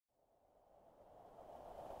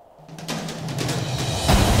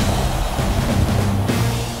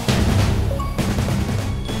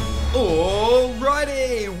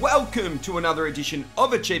welcome to another edition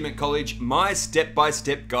of Achievement College, my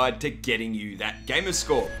step-by-step guide to getting you that gamer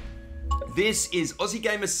score. This is Aussie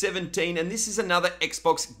Gamer 17 and this is another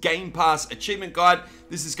Xbox Game Pass achievement guide.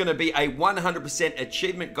 This is going to be a 100%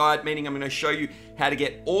 achievement guide, meaning I'm going to show you how to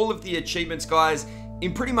get all of the achievements, guys,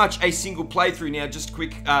 in pretty much a single playthrough. Now, just a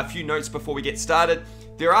quick few notes before we get started.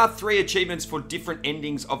 There are 3 achievements for different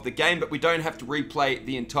endings of the game, but we don't have to replay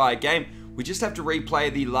the entire game. We just have to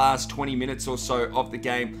replay the last 20 minutes or so of the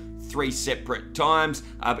game 3 separate times,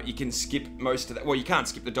 but you can skip most of that. Well, you can't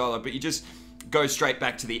skip the dialogue, but you just go straight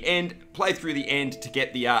back to the end, play through the end to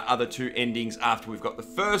get the other 2 endings after we've got the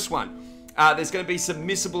first one. There's going to be some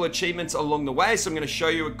missable achievements along the way, so I'm going to show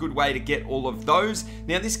you a good way to get all of those.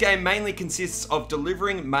 Now, this game mainly consists of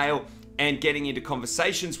delivering mail and getting into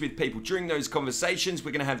conversations with people. During those conversations,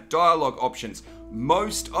 we're going to have dialogue options.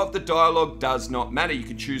 Most of the dialogue does not matter. You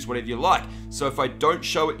can choose whatever you like. So if I don't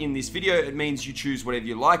show it in this video, it means you choose whatever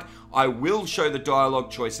you like. I will show the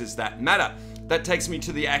dialogue choices that matter. That takes me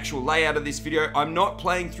to the actual layout of this video. I'm not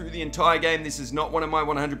playing through the entire game. This is not one of my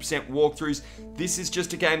 100% walkthroughs. This is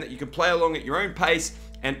just a game that you can play along at your own pace,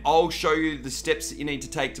 and I'll show you the steps that you need to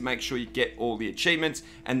take to make sure you get all the achievements,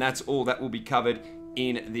 and that's all that will be covered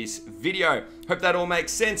in this video. Hope that all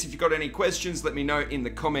makes sense. If you've got any questions, let me know in the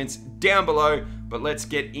comments down below, but let's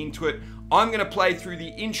get into it. I'm going to play through the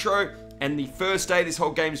intro and the first day. This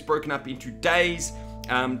whole game is broken up into days.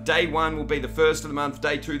 Day 1 will be the first of the month,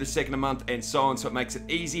 day 2 the second of the month, and so on, so it makes it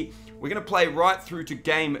easy. We're going to play right through to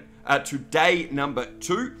day number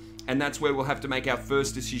 2, and that's where we'll have to make our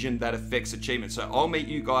first decision that affects achievement. So I'll meet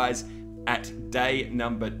you guys at day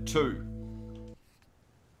number 2.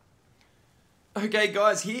 Okay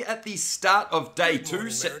guys, here at the start of day 2,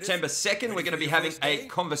 September 2nd, we're going to be having a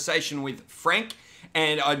conversation with Frank.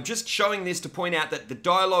 And I'm just showing this to point out that the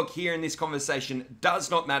dialogue here in this conversation does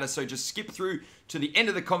not matter. So just skip through to the end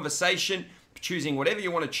of the conversation, choosing whatever you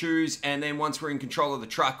want to choose. And then once we're in control of the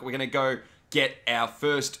truck, we're going to go get our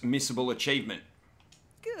first missable achievement.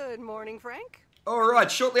 Good morning, Frank. All right,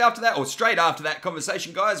 shortly after that, or straight after that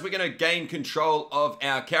conversation, guys, we're going to gain control of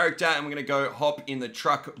our character and we're going to go hop in the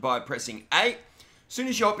truck by pressing A. As soon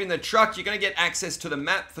as you hop in the truck, you're going to get access to the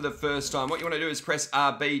map for the first time. What you want to do is press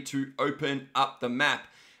RB to open up the map.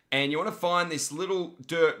 And you want to find this little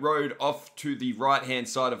dirt road off to the right-hand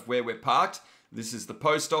side of where we're parked. This is the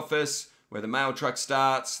post office, where the mail truck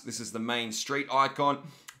starts. This is the main street icon.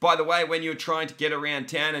 By the way, when you're trying to get around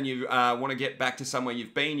town and you want to get back to somewhere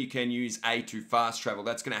you've been, you can use A to fast travel.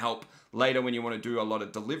 That's going to help later when you want to do a lot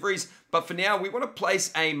of deliveries. But for now, we want to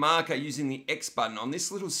place a marker using the X button on this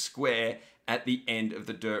little square at the end of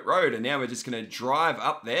the dirt road. And now we're just going to drive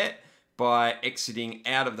up there by exiting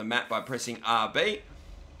out of the map by pressing RB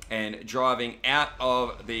and driving out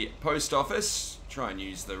of the post office. Try and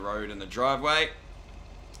use the road and the driveway.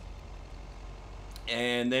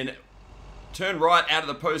 And then turn right out of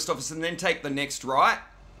the post office and then take the next right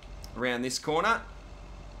around this corner.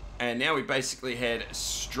 And now we basically head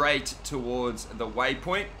straight towards the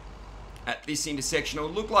waypoint at this intersection.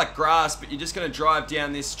 It'll look like grass, but you're just going to drive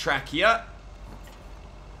down this track here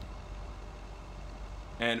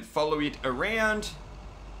and follow it around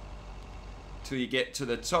till you get to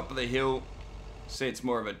the top of the hill. See, it's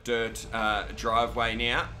more of a dirt driveway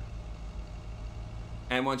now.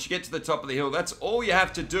 And once you get to the top of the hill, that's all you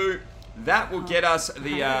have to do. That will get us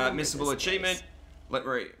the missable achievement. Let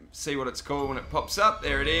me see what it's called when it pops up.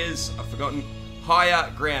 There it is. I've forgotten.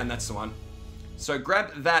 Higher ground, that's the one. So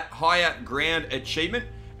grab that higher ground achievement.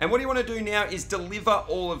 And what you want to do now is deliver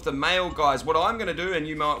all of the mail, guys. What I'm going to do, and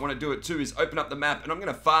you might want to do it too, is open up the map and I'm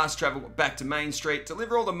going to fast travel back to Main Street,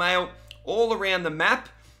 deliver all the mail all around the map.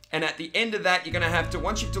 And at the end of that, you're going to have to,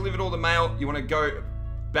 once you've delivered all the mail, you want to go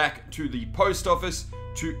back to the post office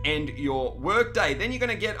to end your work day. Then you're going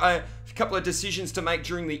to get a couple of decisions to make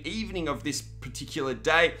during the evening of this particular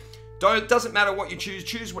day. It doesn't matter what you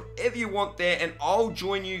choose whatever you want there, and I'll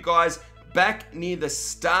join you guys back near the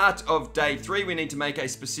start of day 3. We need to make a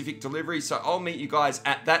specific delivery, so I'll meet you guys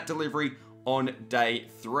at that delivery on day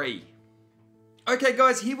 3. Okay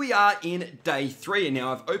guys, here we are in day 3, and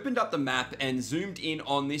now I've opened up the map and zoomed in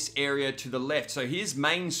on this area to the left. So here's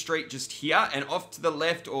Main Street just here, and off to the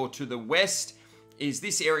left or to the west is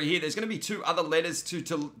this area here. There's going to be 2 other letters to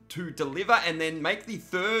deliver, and then make the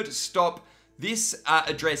third stop this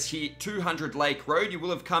address here, 200 Lake Road. You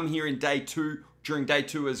will have come here in day 2, during day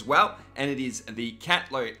 2 as well, and it is the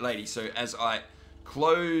cat lady. So as I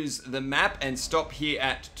close the map and stop here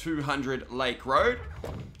at 200 Lake Road,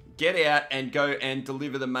 get out and go and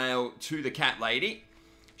deliver the mail to the cat lady.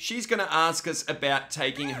 She's going to ask us about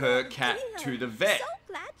taking her cat to the vet. So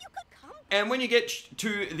glad you could come And when you get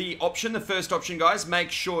to the option, the first option, guys,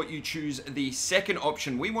 make sure you choose the second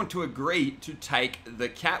option. We want to agree to take the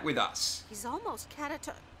cat with us. He's almost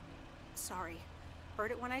Sorry.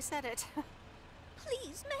 Heard it when I said it.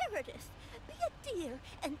 Please, Meredith, be a dear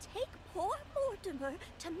and take poor Mortimer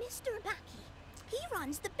to Mr. Mackey. He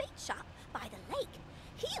runs the bait shop by the lake.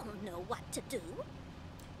 He'll know what to do.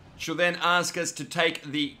 She'll then ask us to take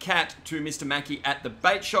the cat to Mr. Mackey at the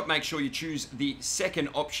bait shop. Make sure you choose the second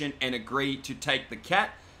option and agree to take the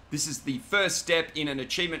cat. This is the first step in an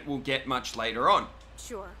achievement we'll get much later on.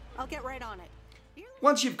 Sure, I'll get right on it.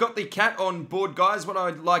 Once you've got the cat on board, guys, what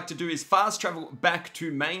I'd like to do is fast travel back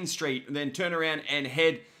to Main Street, then turn around and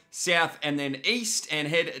head south and then east and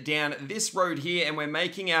head down this road here, and we're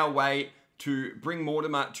making our way to bring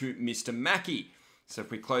Mortimer to Mr. Mackey. So if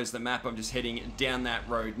we close the map, I'm just heading down that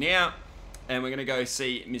road now, and we're going to go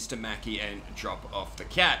see Mr. Mackey and drop off the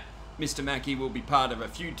cat. Mr. Mackey will be part of a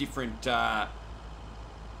few different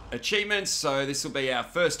achievements, so this will be our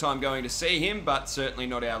first time going to see him, but certainly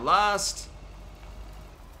not our last.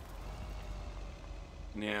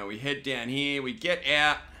 Now we head down here, we get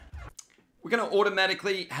out. We're going to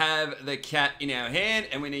automatically have the cat in our hand,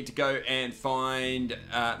 and we need to go and find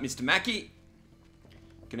Mr. Mackey.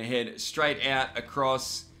 Going to head straight out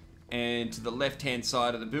across and to the left-hand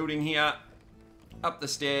side of the building here, up the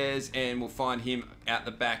stairs, and we'll find him out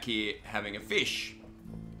the back here having a fish.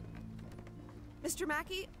 Mr.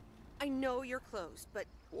 Mackey, I know you're closed, but...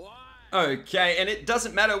 Why? Okay, and it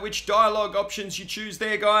doesn't matter which dialogue options you choose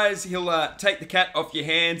there, guys. He'll take the cat off your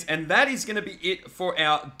hands, and that is going to be it for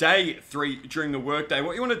our day 3 during the workday.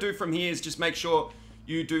 What you want to do from here is just make sure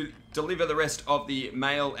you deliver the rest of the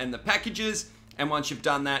mail and the packages, and once you've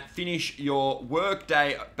done that, finish your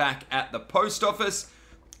workday back at the post office.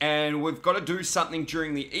 And we've got to do something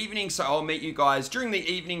during the evening, so I'll meet you guys during the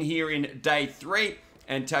evening here in day 3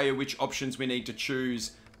 and tell you which options we need to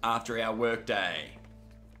choose after our workday.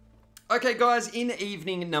 Okay guys, in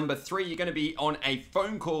evening number 3, you're going to be on a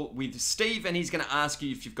phone call with Steve, and he's going to ask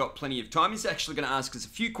you if you've got plenty of time. He's actually going to ask us a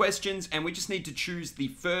few questions, and we just need to choose the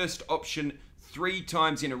first option 3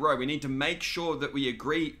 times in a row. We need to make sure that we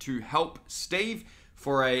agree to help Steve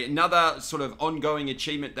for another sort of ongoing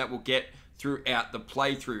achievement that we'll get throughout the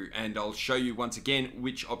playthrough, and I'll show you once again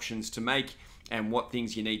which options to make and what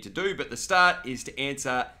things you need to do. But the start is to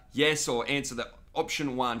answer yes or answer the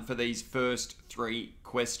option 1 for these first 3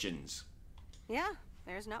 questions. Yeah,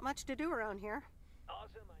 there's not much to do around here.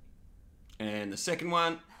 Awesome. And the second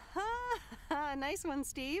one. Nice one,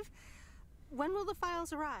 Steve. When will the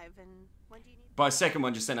files arrive, and when do you need... By second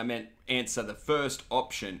one, just then I meant answer the first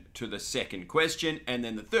option to the second question, and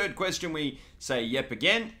then the third question we say yep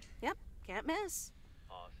again. Yep, can't miss.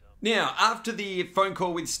 Now, after the phone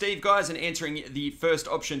call with Steve, guys, and answering the first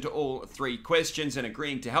option to all 3 questions and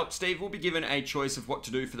agreeing to help Steve, we'll be given a choice of what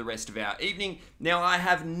to do for the rest of our evening. Now, I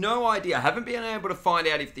have no idea. I haven't been able to find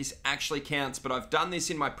out if this actually counts, but I've done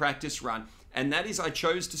this in my practice run, and that is I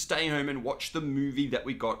chose to stay home and watch the movie that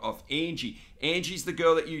we got off Angie. Angie's the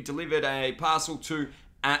girl that you delivered a parcel to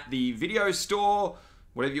at the video store,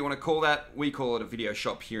 whatever you want to call that. We call it a video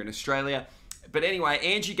shop here in Australia. But anyway,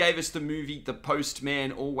 Angie gave us the movie The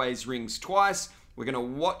Postman Always Rings Twice. We're going to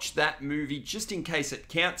watch that movie just in case it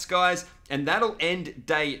counts, guys. And that'll end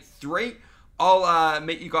day 3. I'll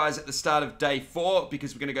meet you guys at the start of day 4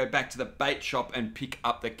 because we're going to go back to the bait shop and pick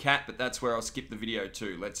up the cat. But that's where I'll skip the video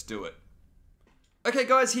too. Let's do it. Okay,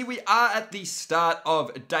 guys, here we are at the start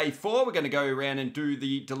of day 4. We're going to go around and do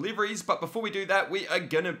the deliveries. But before we do that, we are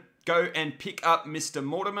going to go and pick up Mr.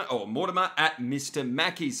 Mortimer at Mr.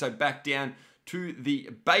 Mackey. So back down to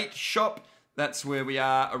the bait shop. That's where we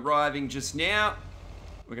are arriving just now.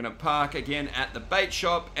 We're going to park again at the bait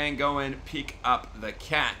shop and go and pick up the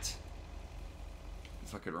cat.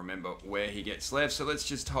 If I could remember where he gets left. So let's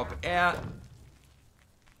just hop out.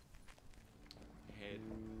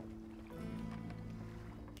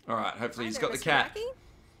 Alright, hopefully he's got the cat. Mackey?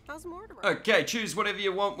 How's Mortimer? Okay, choose whatever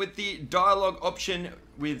you want with the dialogue option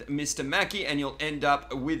with Mr. Mackey and you'll end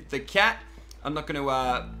up with the cat. I'm not going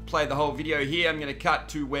to play the whole video here. I'm going to cut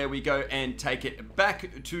to where we go and take it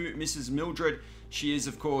back to Mrs. Mildred. She is,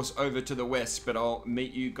 of course, over to the west, but I'll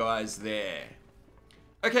meet you guys there.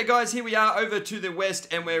 Okay, guys, here we are over to the west,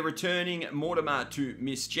 and we're returning Mortimer to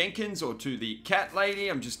Miss Jenkins, or to the cat lady.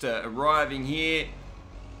 I'm just arriving here,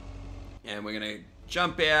 and we're going to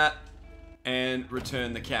jump out and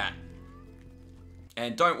return the cat.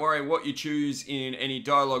 And don't worry what you choose in any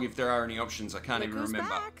dialogue if there are any options. I can't even remember.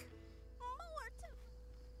 Back.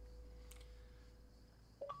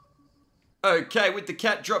 Okay, with the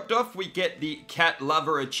cat dropped off, we get the Cat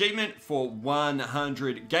Lover achievement for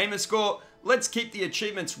 100 gamer score. let's keep the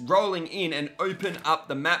achievements rolling in and open up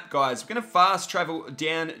the map, guys. We're going to fast travel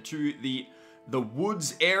down to the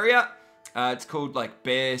woods area. It's called like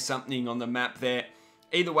Bear something on the map there.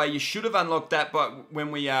 Either way, you should have unlocked that, but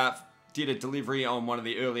when we did a delivery on one of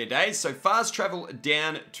the earlier days. So fast travel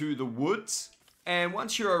down to the woods. And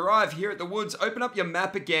once you arrive here at the woods, open up your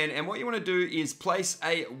map again. And what you want to do is place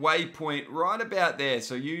a waypoint right about there.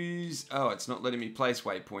 So use... Oh, it's not letting me place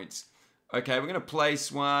waypoints. Okay, we're going to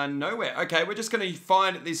place one nowhere. Okay, we're just going to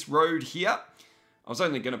find this road here. I was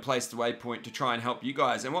only going to place the waypoint to try and help you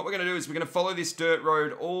guys. And what we're going to do is we're going to follow this dirt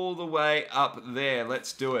road all the way up there.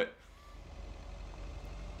 Let's do it.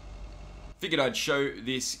 Figured I'd show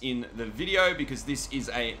this in the video because this is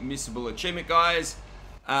a missable achievement, guys.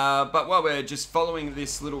 But while we're just following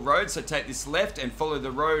this little road, so take this left and follow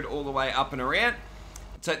the road all the way up and around.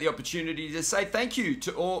 Take the opportunity to say thank you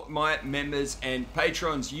to all my members and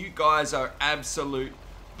patrons. You guys are absolute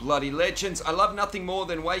bloody legends. I love nothing more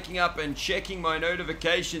than waking up and checking my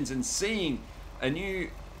notifications and seeing a new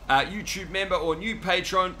YouTube member or new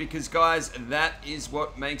patron, because guys, that is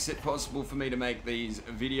what makes it possible for me to make these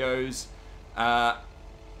videos.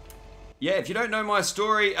 Yeah, if you don't know my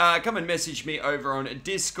story, come and message me over on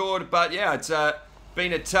Discord. But yeah, it's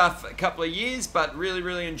been a tough couple of years, but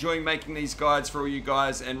really enjoying making these guides for all you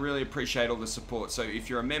guys and really appreciate all the support. So if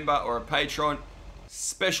you're a member or a patron,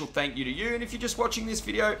 special thank you to you. And if you're just watching this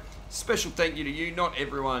video, special thank you to you. Not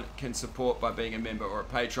everyone can support by being a member or a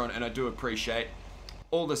patron, and I do appreciate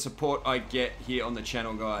all the support I get here on the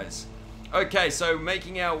channel, guys. Okay, so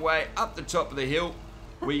making our way up the top of the hill,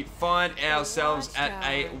 we find ourselves at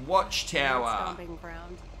a watchtower.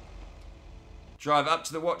 Drive up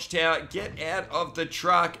to the watchtower, get out of the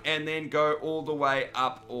truck, and then go all the way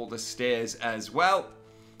up all the stairs as well.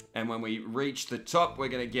 And when we reach the top, we're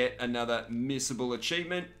going to get another missable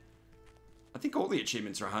achievement. I think all the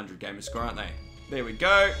achievements are 100 gamer score, aren't they? There we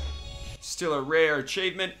go. Still a rare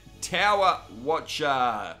achievement. Tower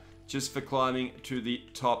Watcher. Just for climbing to the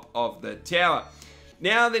top of the tower.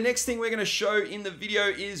 Now, the next thing we're going to show in the video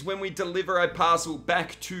is when we deliver a parcel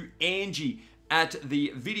back to Angie at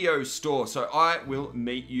the video store. So I will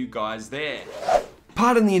meet you guys there.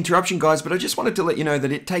 Pardon the interruption, guys, but I just wanted to let you know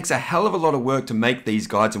that it takes a hell of a lot of work to make these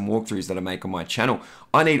guides and walkthroughs that I make on my channel.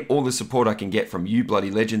 I need all the support I can get from you bloody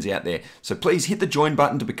legends out there. So please hit the join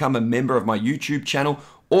button to become a member of my YouTube channel,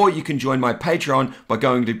 or you can join my Patreon by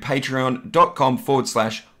going to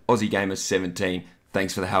patreon.com/AussieGamers17.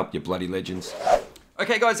 Thanks for the help, you bloody legends.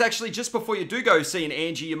 Okay guys, actually just before you do go see an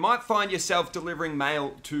Angie, you might find yourself delivering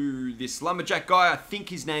mail to this lumberjack guy. I think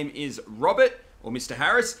his name is Robert, or Mr.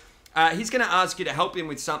 Harris. He's going to ask you to help him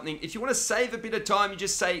with something. If you want to save a bit of time, you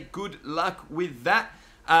just say good luck with that.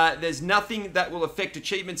 There's nothing that will affect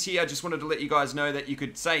achievements here. I just wanted to let you guys know that you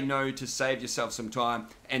could say no to save yourself some time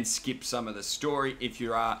and skip some of the story if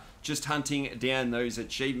you are just hunting down those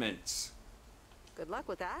achievements. Good luck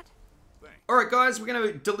with that. Alright guys, we're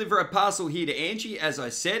going to deliver a parcel here to Angie, as I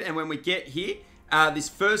said, and when we get here, this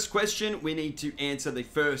first question, we need to answer the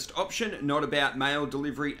first option, not about mail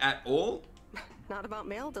delivery at all. Not about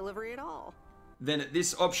mail delivery at all. Then at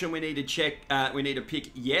this option, we need to check, we need to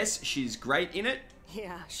pick yes, she's great in it.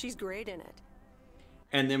 Yeah, she's great in it.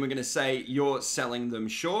 And then we're going to say you're selling them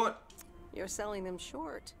short. You're selling them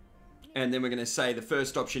short. And then we're going to say the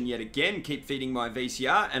first option yet again, keep feeding my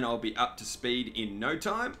VCR and I'll be up to speed in no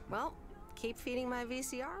time. Well, keep feeding my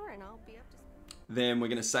VCR and I'll be up to speed. Then we're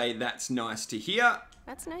going to say that's nice to hear.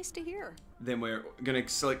 That's nice to hear. Then we're going to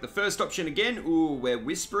select the first option again. Ooh, we're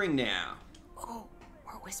whispering now. Oh,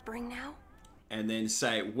 we're whispering now? And then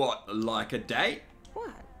say what, like a date?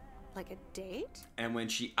 What? Like a date? And when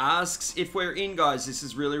she asks if we're in, guys, this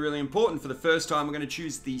is really important. For the first time, we're going to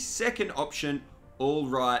choose the second option, all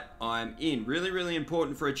right, I'm in. Really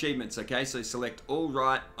important for achievements, okay? So select all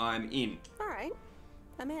right, I'm in. All right,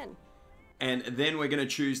 I'm in. And then we're going to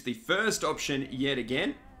choose the first option yet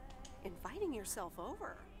again. Inviting yourself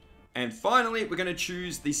over. And finally, we're going to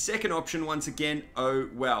choose the second option once again, oh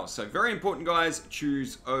well. So very important, guys,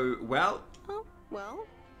 choose oh well. Oh, well.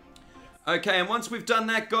 Okay, and once we've done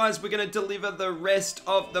that, guys, we're going to deliver the rest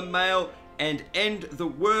of the mail and end the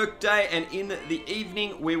work day. And in the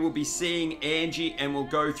evening, we will be seeing Angie and we'll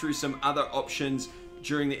go through some other options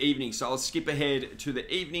during the evening. So I'll skip ahead to the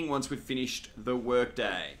evening once we've finished the work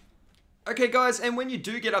day. Okay guys, and when you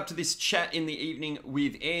do get up to this chat in the evening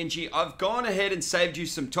with Angie, I've gone ahead and saved you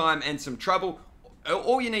some time and some trouble.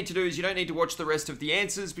 All you need to do is you don't need to watch the rest of the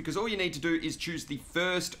answers, because all you need to do is choose the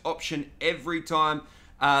first option every time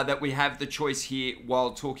that we have the choice here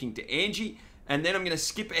while talking to Angie. And then I'm going to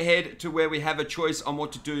skip ahead to where we have a choice on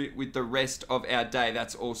what to do with the rest of our day.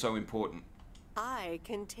 That's also important. I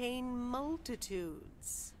contain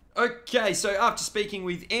multitudes. Okay, so after speaking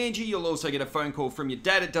with Angie, you'll also get a phone call from your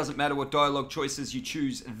dad. It doesn't matter what dialogue choices you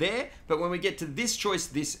choose there, but when we get to this choice,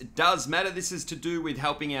 this does matter. This is to do with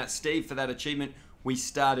helping out Steve for that achievement we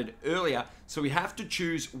started earlier. So we have to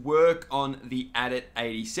choose work on the Addit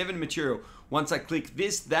 87 material. Once I click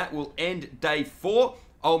this, that will end day 4.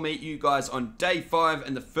 I'll meet you guys on day 5,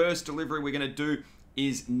 and the first delivery we're going to do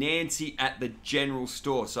is Nancy at the general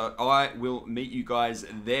store. So I will meet you guys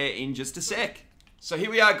there in just a sec. So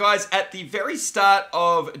here we are, guys, at the very start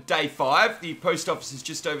of day 5. The post office is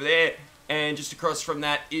just over there, and just across from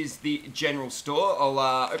that is the general store.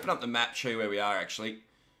 I'll open up the map, show you where we are, actually.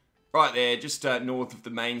 Right there, just north of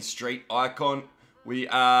the main street icon. We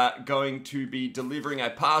are going to be delivering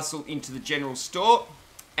a parcel into the general store.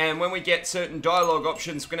 And when we get certain dialogue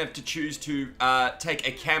options, we're going to have to choose to take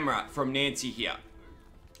a camera from Nancy here.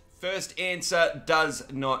 First answer does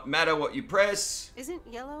not matter what you press. Isn't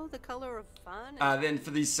yellow the color of fun? Then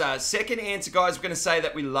for this second answer, guys, we're going to say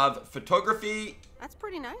that we love photography. That's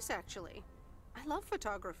pretty nice, actually. I love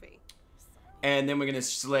photography. And then we're going to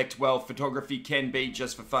select, well, photography can be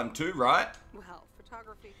just for fun too, right? Well,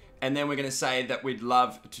 photography. And then we're going to say that we'd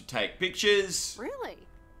love to take pictures. Really?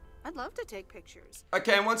 I'd love to take pictures.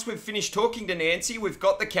 Okay, and once we've finished talking to Nancy, we've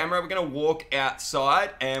got the camera. We're going to walk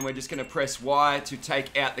outside, and we're just going to press Y to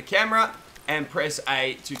take out the camera, and press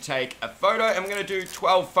A to take a photo. And we're going to do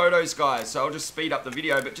 12 photos, guys. So I'll just speed up the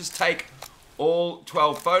video, but just take all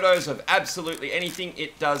 12 photos of absolutely anything.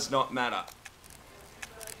 It does not matter.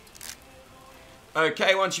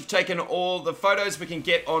 Okay, once you've taken all the photos, we can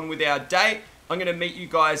get on with our day. I'm going to meet you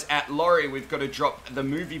guys at Laurie. We've got to drop the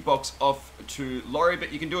movie box off to Laurie,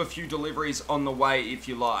 but you can do a few deliveries on the way if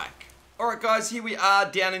you like. Alright guys, here we are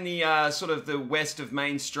down in the sort of the west of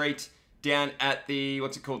Main Street, down at the,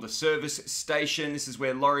 what's it called, the service station. This is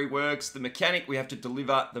where Laurie works, the mechanic. We have to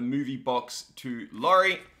deliver the movie box to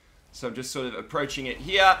Laurie. So I'm just sort of approaching it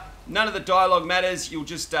here. None of the dialogue matters. You'll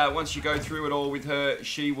just, once you go through it all with her,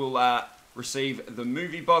 she will receive the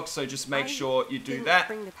movie box. So just make sure you do that.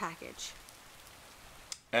 Bring the package.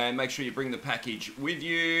 And make sure you bring the package with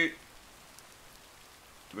you.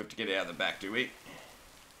 Do we have to get it out of the back, do we?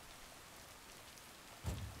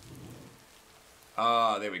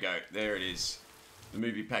 Ah, there we go. There it is. The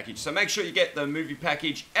movie package. So make sure you get the movie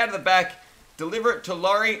package out of the back. Deliver it to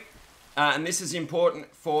Laurie. And this is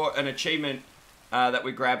important for an achievement that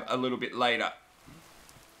we grab a little bit later.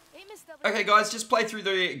 Okay guys, just play through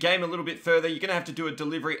the game a little bit further. You're going to have to do a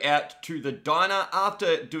delivery out to the diner.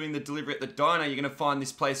 After doing the delivery at the diner, you're going to find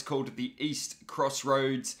this place called the East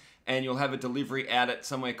Crossroads, and you'll have a delivery out at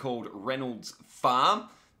somewhere called Reynolds Farm.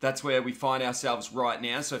 That's where we find ourselves right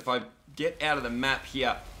now. So if I get out of the map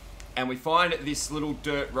here and we find this little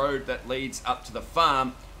dirt road that leads up to the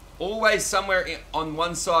farm, always somewhere on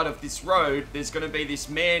one side of this road, there's going to be this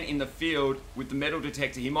man in the field with the metal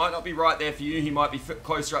detector. He might not be right there for you. He might be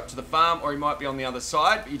closer up to the farm, or he might be on the other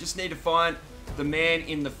side. But you just need to find the man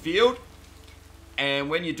in the field. And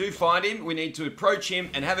when you do find him, we need to approach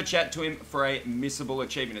him and have a chat to him for a missable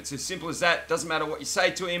achievement. It's as simple as that. Doesn't matter what you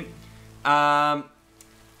say to him. And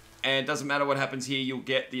it doesn't matter what happens here. You'll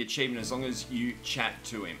get the achievement as long as you chat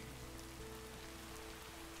to him.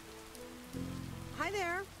 Hi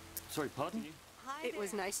there. Sorry, pardon? Hi It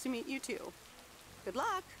was nice to meet you too. Good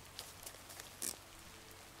luck.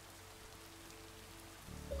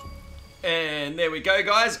 And there we go,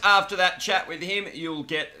 guys. After that chat with him, you'll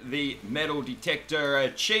get the metal detector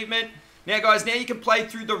achievement. Now, guys, now you can play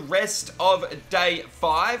through the rest of day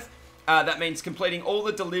 5. That means completing all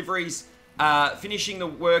the deliveries, finishing the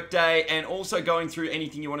workday, and also going through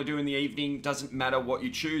anything you want to do in the evening. Doesn't matter what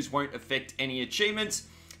you choose, won't affect any achievements.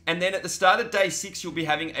 And then at the start of day 6, you'll be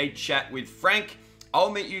having a chat with Frank. I'll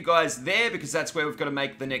meet you guys there because that's where we've got to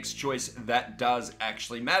make the next choice that does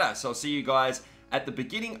actually matter. So I'll see you guys at the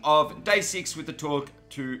beginning of day 6 with the talk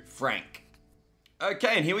to Frank.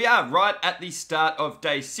 Okay, and here we are right at the start of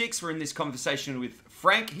day 6. We're in this conversation with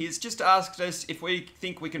Frank. He's just asked us if we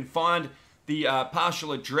think we can find the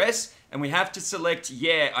partial address, and we have to select,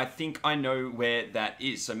 yeah, I think I know where that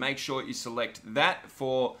is. So make sure you select that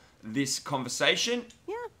for this conversation.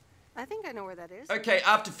 Yeah, I think I know where that is. Okay,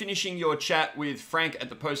 after finishing your chat with Frank at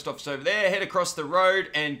the post office over there, head across the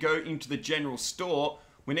road and go into the general store.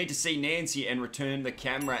 We need to see Nancy and return the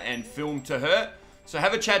camera and film to her. So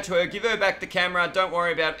have a chat to her, give her back the camera. Don't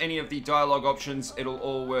worry about any of the dialogue options. It'll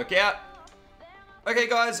all work out. Okay,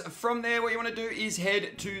 guys, from there, what you want to do is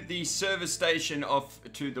head to the service station off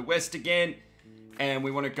to the west again. And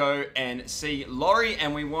we want to go and see Laurie,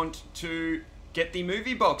 and we want to get the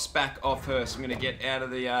movie box back off her. So I'm going to get out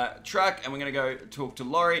of the truck, and we're going to go talk to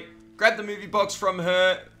Laurie, grab the movie box from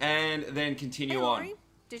her, and then continue Hey, on. Lori,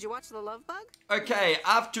 did you watch The Love Bug? Okay,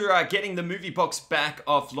 after getting the movie box back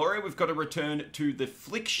off Laurie, we've got to return to the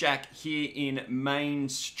Flick Shack here in Main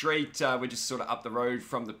Street. We're just sort of up the road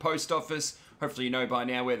from the post office. Hopefully you know by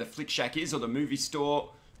now where the Flick Shack is, or the movie store,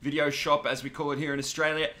 video shop as we call it here in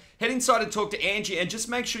Australia. Head inside and talk to Angie, and just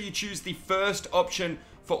make sure you choose the first option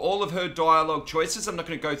for all of her dialogue choices. I'm not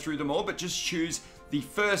going to go through them all, but just choose the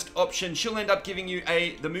first option. She'll end up giving you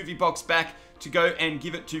the movie box back to go and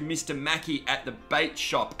give it to Mr. Mackey at the bait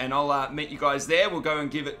shop. And I'll meet you guys there. We'll go and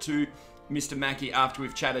give it to Mr. Mackey after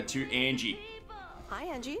we've chatted to Angie. Hi,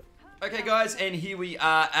 Angie. Okay, guys, and here we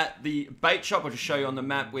are at the bait shop. I'll just show you on the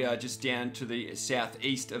map. We are just down to the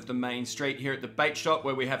southeast of the main street here at the bait shop,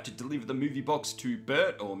 where we have to deliver the movie box to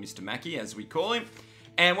Bert, or Mr. Mackey, as we call him.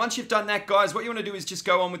 And once you've done that, guys, what you want to do is just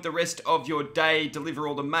go on with the rest of your day, deliver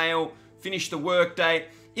all the mail, finish the work day.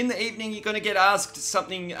 In the evening, you're going to get asked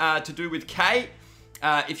something to do with Kay.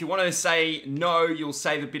 If you want to say no, you'll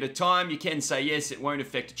save a bit of time. You can say yes, it won't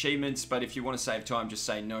affect achievements, but if you want to save time, just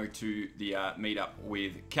say no to the meetup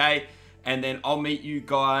with Kay. And then I'll meet you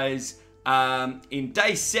guys in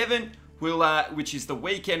day 7, which is the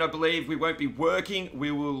weekend, I believe. We won't be working.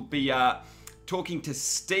 We will be talking to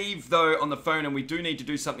Steve, though, on the phone, and we do need to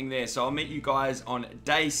do something there. So I'll meet you guys on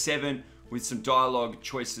day 7 with some dialogue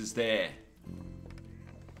choices there.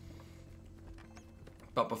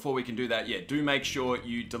 But before we can do that, yeah, do make sure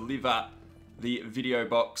you deliver the video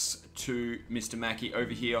box to Mr. Mackey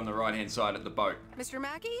over here on the right-hand side of the boat. Mr.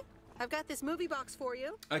 Mackey, I've got this movie box for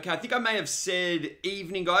you. Okay, I think I may have said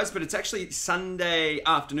evening, guys, but it's actually Sunday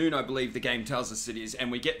afternoon, I believe the game tells us it is.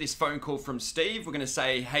 And we get this phone call from Steve. We're going to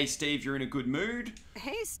say, hey, Steve, you're in a good mood.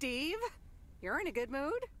 Hey, Steve. You're in a good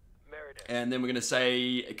mood? Meredith. And then we're going to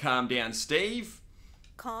say, calm down, Steve.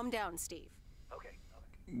 Calm down, Steve.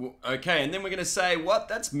 Okay, and then we're going to say, what?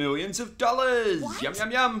 That's millions of dollars. What? Yum,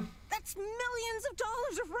 yum, yum. That's millions of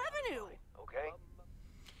dollars of revenue. Okay.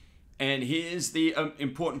 And here's the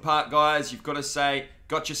important part, guys. You've got to say,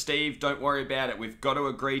 gotcha, Steve. Don't worry about it. We've got to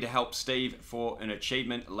agree to help Steve for an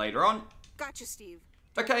achievement later on. Gotcha, Steve.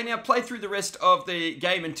 Okay, now play through the rest of the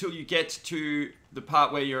game until you get to the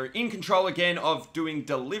part where you're in control again of doing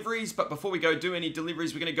deliveries. But before we go do any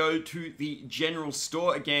deliveries, we're going to go to the general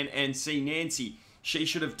store again and see Nancy. She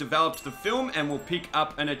should have developed the film, and we'll pick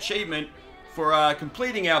up an achievement for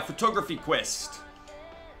completing our photography quest.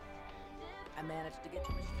 I managed to get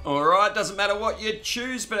Alright, doesn't matter what you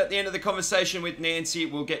choose, but at the end of the conversation with Nancy,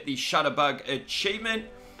 we'll get the Shutterbug achievement.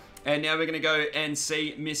 And now we're going to go and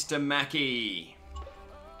see Mr. Mackey.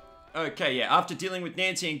 Okay, yeah, after dealing with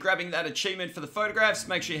Nancy and grabbing that achievement for the photographs,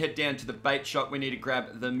 make sure you head down to the bait shop. We need to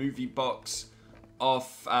grab the movie box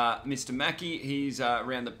off Mr. Mackey. He's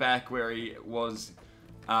around the back where he was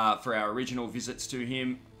for our original visits to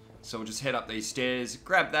him. So we'll just head up these stairs,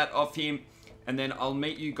 grab that off him, and then I'll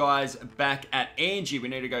meet you guys back at Angie. We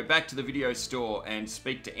need to go back to the video store and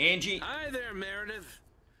speak to Angie. Hi there, Meredith.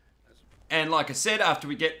 And like I said, after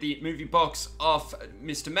we get the movie box off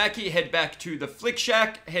Mr. Mackey, head back to the Flick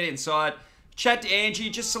Shack, head inside, chat to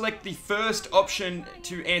Angie, just select the first option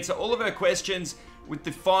to answer all of her questions, with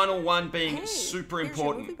the final one being super here's your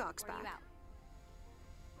important. movie box back.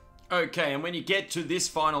 Okay, and when you get to this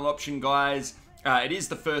final option, guys, it is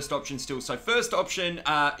the first option still. So first option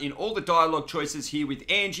in all the dialogue choices here with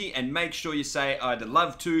Angie, and make sure you say, I'd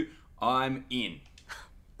love to, I'm in.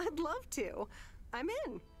 I'd love to. I'm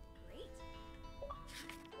in.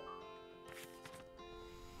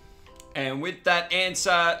 And with that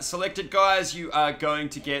answer selected, guys, you are going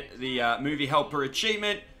to get the Movie Helper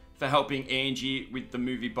achievement for helping Angie with the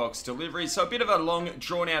movie box delivery. So a bit of a long,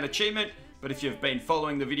 drawn-out achievement, but if you've been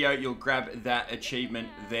following the video, you'll grab that achievement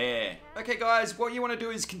there. Okay, guys, what you want to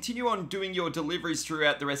do is continue on doing your deliveries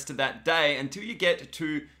throughout the rest of that day until you get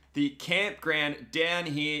to the campground down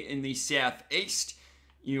here in the southeast.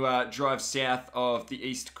 You drive south of the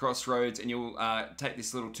East Crossroads and you'll take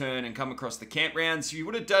this little turn and come across the campground. So you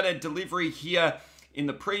would have done a delivery here in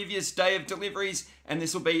the previous day of deliveries, and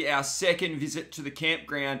this will be our second visit to the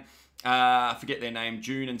campground. I forget their name,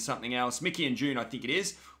 June and something else. Mickey and June, I think it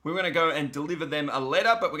is. We're going to go and deliver them a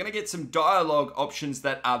letter, but we're going to get some dialogue options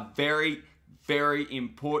that are very, very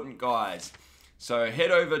important, guys. So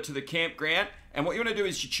head over to the campground, and what you want to do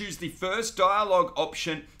is you choose the first dialogue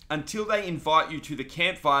option until they invite you to the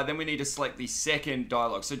campfire. Then we need to select the second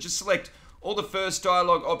dialogue. So just select all the first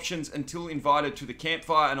dialogue options until invited to the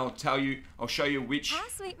campfire, and I'll show you which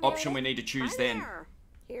option we need to choose then. There.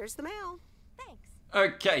 Here's the mail. Thanks.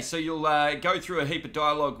 Okay, so you'll go through a heap of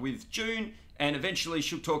dialogue with June, and eventually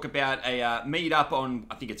she'll talk about a meet up on,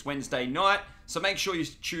 I think it's Wednesday night. So make sure you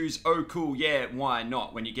choose, oh cool, yeah, why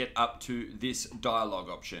not, when you get up to this dialogue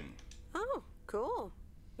option. Oh, cool.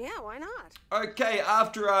 Yeah, why not? Okay,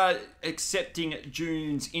 after accepting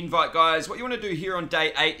June's invite, guys, what you want to do here on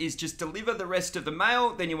day 8 is just deliver the rest of the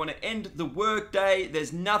mail. Then you want to end the work day.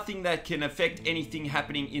 There's nothing that can affect anything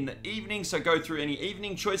happening in the evening, so go through any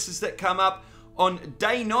evening choices that come up. On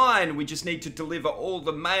day 9, we just need to deliver all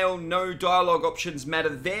the mail. No dialogue options matter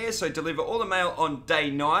there, so deliver all the mail on day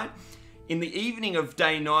 9. In the evening of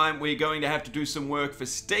day 9, we're going to have to do some work for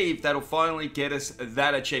Steve. That'll finally get us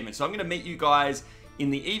that achievement. So I'm going to meet you guys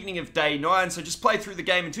in the evening of day 9. So just play through the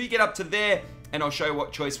game until you get up to there, and I'll show you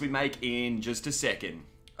what choice we make in just a second.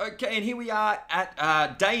 Okay, and here we are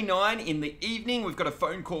at day 9 in the evening. We've got a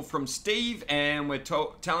phone call from Steve, and we're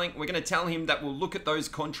going to tell him that we'll look at those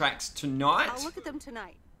contracts tonight. I'll look at them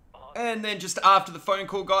tonight. And then just after the phone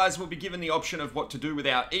call, guys, we'll be given the option of what to do with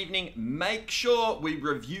our evening. Make sure we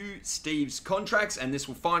review Steve's contracts, and this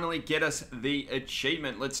will finally get us the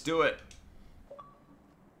achievement. Let's do it.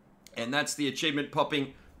 And that's the achievement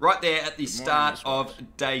popping right there at the start of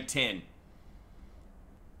day 10.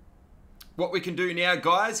 What we can do now,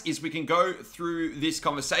 guys, is we can go through this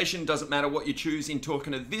conversation. Doesn't matter what you choose in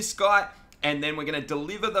talking to this guy. And then we're going to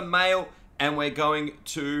deliver the mail, and we're going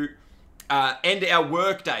to end our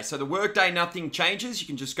workday. So the workday, nothing changes. You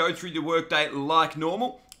can just go through the workday like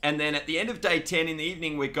normal. And then at the end of day 10 in the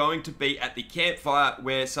evening, we're going to be at the campfire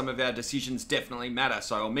where some of our decisions definitely matter.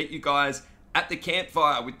 So I'll meet you guys at the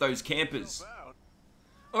campfire with those campers.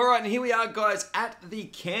 Alright, and here we are, guys, at the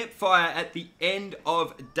campfire at the end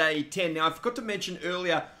of day 10. Now, I forgot to mention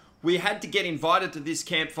earlier, we had to get invited to this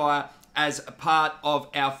campfire as a part of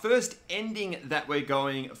our first ending that we're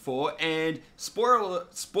going for. And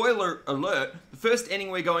spoiler alert, the first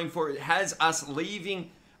ending we're going for has us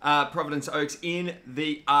leaving Providence Oaks in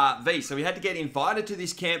the RV. So we had to get invited to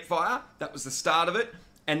this campfire. That was the start of it.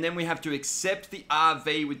 And then we have to accept the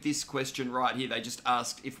RV with this question right here. They just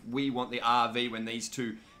asked if we want the RV when these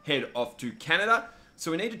two head off to Canada.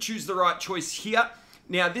 So we need to choose the right choice here.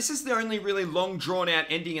 Now, this is the only really long drawn out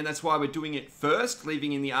ending, and that's why we're doing it first.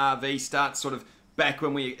 Leaving in the RV starts sort of back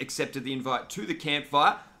when we accepted the invite to the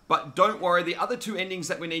campfire. But don't worry, the other two endings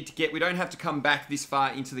that we need to get, we don't have to come back this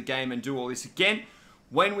far into the game and do all this again.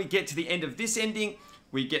 When we get to the end of this ending,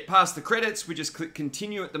 we get past the credits, we just click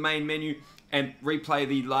continue at the main menu and replay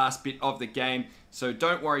the last bit of the game. So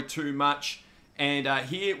don't worry too much. And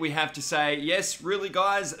here we have to say, yes, really,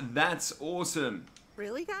 guys, that's awesome.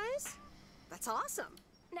 Really, guys? That's awesome.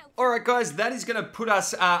 No. Alright, guys, that is going to put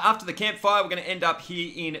us, after the campfire, we're going to end up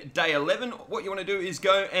here in day 11. What you want to do is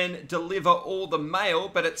go and deliver all the mail,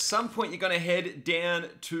 but at some point you're going to head down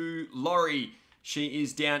to Laurie. She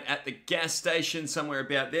is down at the gas station, somewhere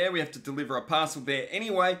about there. We have to deliver a parcel there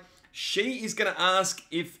anyway. She is going to ask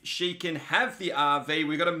if she can have the RV.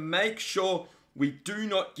 We've got to make sure we do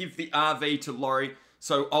not give the RV to Laurie.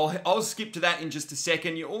 So I'll skip to that in just a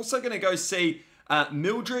second. You're also going to go see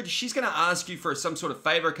Mildred. She's going to ask you for some sort of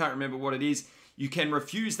favor. I can't remember what it is. You can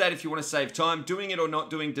refuse that if you want to save time. Doing it or not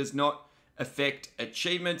doing does not affect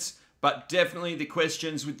achievements, but definitely the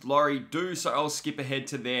questions with Laurie do. So I'll skip ahead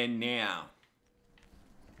to there now.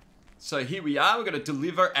 So here we are. We're going to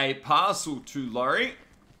deliver a parcel to Laurie.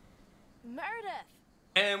 Meredith!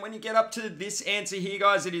 And when you get up to this answer here,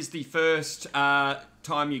 guys, it is the first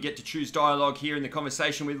time you get to choose dialogue here in the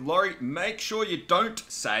conversation with Laurie. Make sure you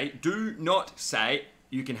do not say,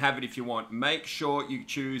 you can have it if you want. Make sure you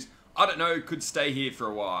choose, I don't know, could stay here for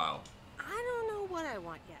a while. I don't know what I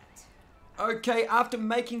want yet. Okay, after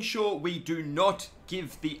making sure we do not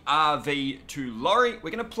give the RV to Laurie,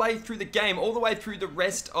 we're going to play through the game all the way through the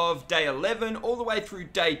rest of day 11, all the way through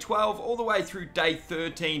day 12, all the way through day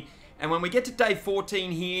 13. And when we get to day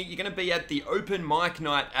 14 here, you're going to be at the open mic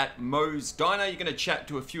night at Moe's Diner. You're going to chat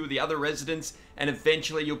to a few of the other residents, and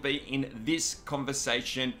eventually you'll be in this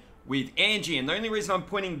conversation with Angie. And the only reason I'm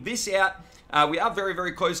pointing this out, we are very,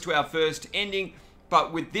 very close to our first ending,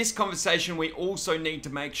 but with this conversation, we also need to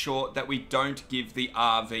make sure that we don't give the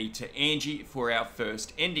RV to Angie for our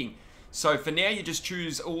first ending. So for now, you just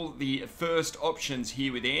choose all the first options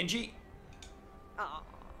here with Angie. Oh,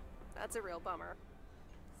 that's a real bummer.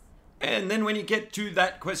 And then when you get to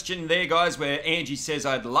that question there, guys, where Angie says,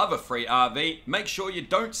 I'd love a free RV, make sure you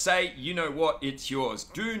don't say, you know what, it's yours.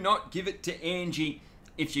 Do not give it to Angie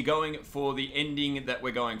if you're going for the ending that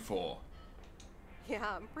we're going for. Yeah,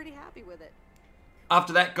 I'm pretty happy with it.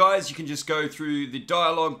 After that, guys, you can just go through the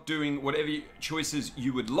dialogue, doing whatever choices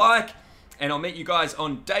you would like. And I'll meet you guys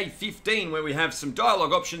on day 15, where we have some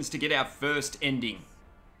dialogue options to get our first ending.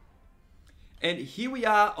 And here we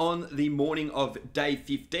are on the morning of day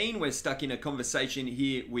 15. We're stuck in a conversation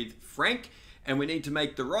here with Frank. and we need to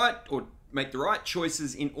make the right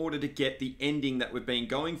choices in order to get the ending that we've been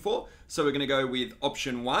going for. So we're going to go with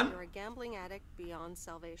option 1. You're a gambling addict beyond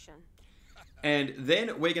salvation. And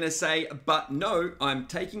then we're going to say, but no, I'm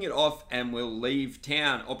taking it off and we'll leave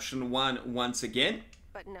town. Option 1 once again.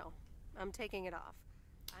 But no, I'm taking it off.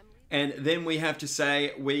 And then we have to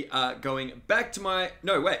say we are going back to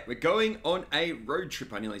we're going on a road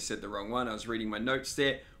trip. I nearly said the wrong one. I was reading my notes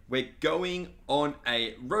there. We're going on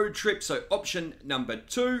a road trip. So option number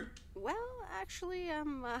 2. Well, actually,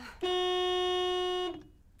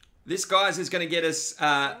 This, guys, is going to get us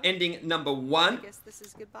ending number 1. I guess this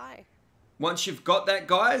is goodbye. Once you've got that,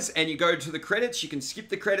 guys, and you go to the credits, you can skip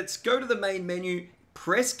the credits, go to the main menu,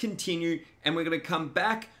 press continue, and we're going to come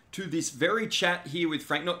back to this very chat here with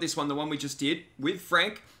Frank. Not this one, the one we just did, with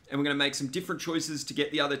Frank. And we're going to make some different choices to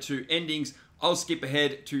get the other 2 endings. I'll skip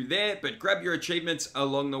ahead to there, but grab your achievements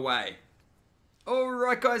along the way.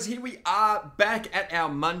 Alright, guys, here we are back at our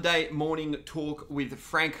Monday morning talk with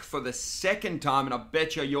Frank for the 2nd time. And I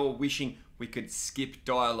bet you're wishing we could skip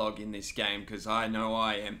dialogue in this game, because I know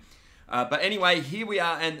I am. But anyway, here we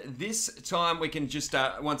are, and this time we can just,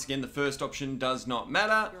 once again, the first option does not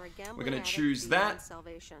matter. We're going to choose that.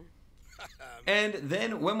 And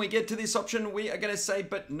then when we get to this option, we are going to say,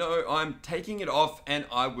 but no, I'm taking it off and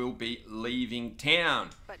I will be leaving town.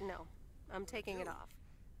 But no, I'm taking it off.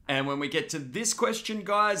 And when we get to this question,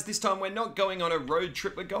 guys, this time we're not going on a road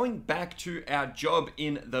trip. We're going back to our job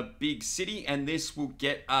in the big city, and this will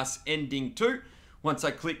get us ending 2. Once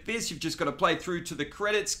I click this, you've just got to play through to the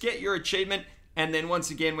credits, get your achievement, and then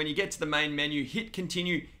once again, when you get to the main menu, hit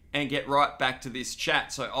continue and get right back to this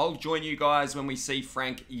chat. So I'll join you guys when we see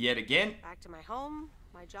Frank yet again. Back to my home,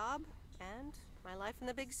 my job, and my life in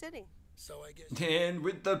the big city. So I guess... And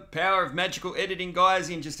with the power of magical editing, guys,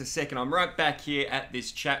 in just a second, I'm right back here at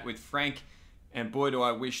this chat with Frank. And boy, do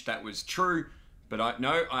I wish that was true. But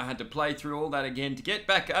I had to play through all that again to get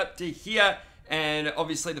back up to here. And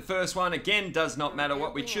obviously the first one, again, does not matter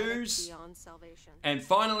what we choose. And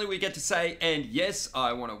finally, we get to say, and yes,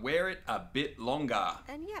 I want to wear it a bit longer.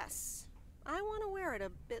 And yes, I want to wear it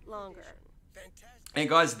a bit longer. Fantastic. And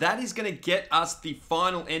guys, that is going to get us the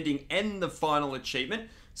final ending and the final achievement.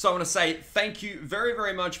 So I want to say thank you very,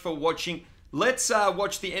 very much for watching. Let's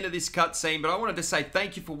watch the end of this cutscene, but I wanted to say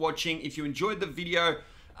thank you for watching. If you enjoyed the video,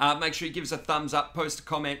 make sure you give us a thumbs up, post a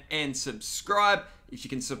comment, and subscribe. If you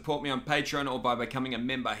can support me on Patreon or by becoming a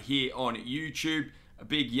member here on YouTube, a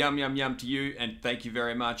big yum, yum, yum to you, and thank you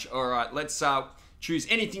very much. All right, let's choose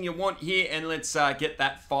anything you want here, and let's get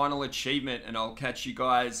that final achievement, and I'll catch you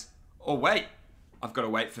guys. Oh, wait. I've got to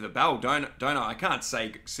wait for the bell, don't I? I can't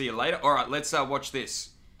say see you later. All right, let's watch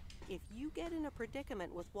this. If you get in a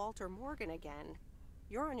predicament with Walter Morgan again,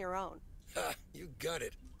 you're on your own. Ha, you got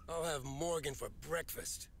it. I'll have Morgan for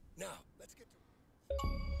breakfast. Now, let's get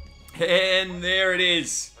to... And there it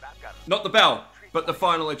is. Not the bell, but the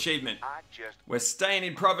final achievement. We're staying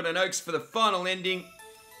in Provident Oaks for the final ending.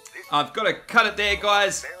 I've got to cut it there,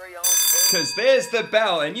 guys, because there's the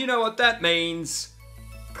bell, and you know what that means.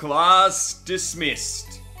 Class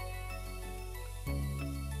dismissed.